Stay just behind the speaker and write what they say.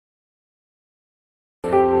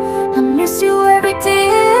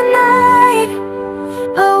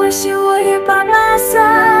wish you were here by my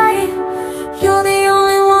side. You're the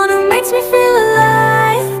only one who makes me feel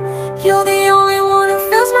alive. You're the only one who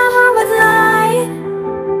fills my heart with light.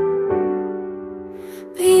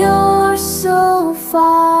 But you're so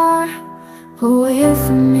far away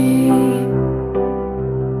from me.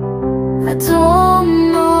 I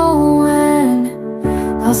don't know when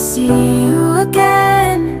I'll see you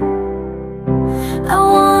again. I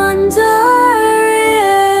wonder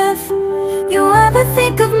if you ever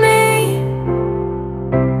think of me.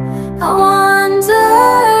 I wonder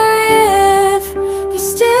if you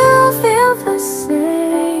still feel the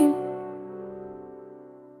same.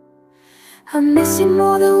 I miss you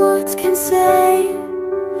more than words can say.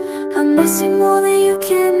 I miss you more than you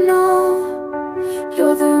can know.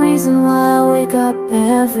 You're the reason why I wake up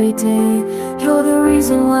every day. You're the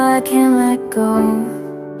reason why I can't let go.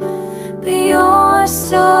 But you're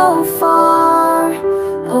so far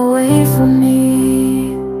away from me.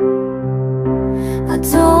 I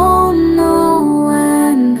don't know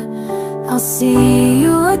when I'll see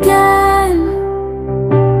you again.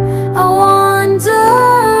 I wonder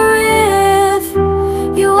if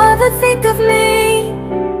you ever think of me.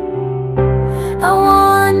 I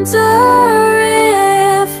wonder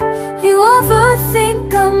if you ever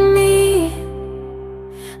think of me.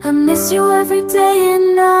 I miss you every day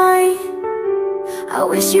and night. I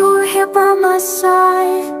wish you were here by my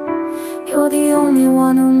side. You're the only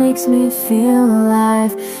one who makes me feel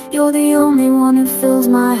alive. You're the only one who fills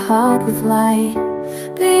my heart with light.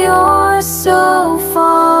 But you're so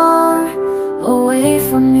far away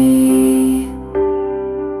from me.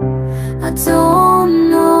 I don't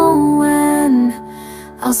know when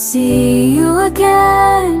I'll see you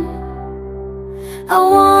again. I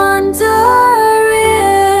wonder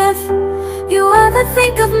if you ever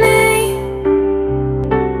think of me.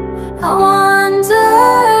 I wonder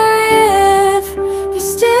if you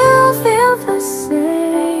still feel the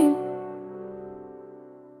same.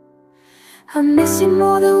 I miss you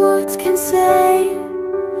more than words can say.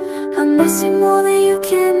 I miss you more than you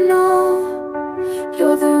can know.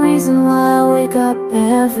 You're the reason why I wake up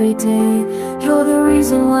every day. You're the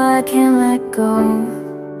reason why I can't let go.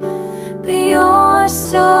 But you're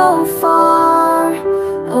so far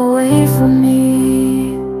away from me.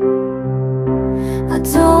 I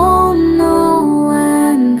don't know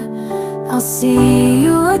when I'll see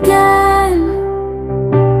you again.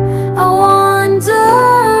 I wonder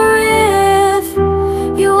if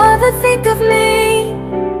you ever think of me.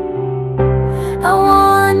 I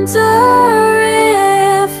wonder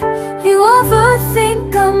if you ever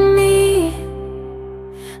think of me.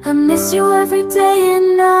 I miss you every day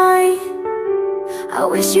and night. I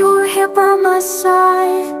wish you were here by my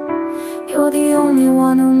side. You're the only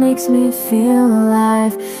one who makes me feel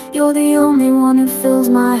alive. You're the only one who fills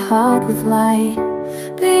my heart with light.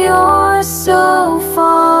 But you're so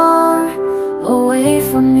far away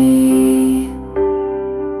from me.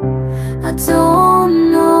 I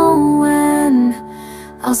don't know when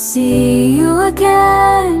I'll see you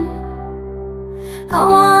again. I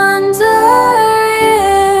wonder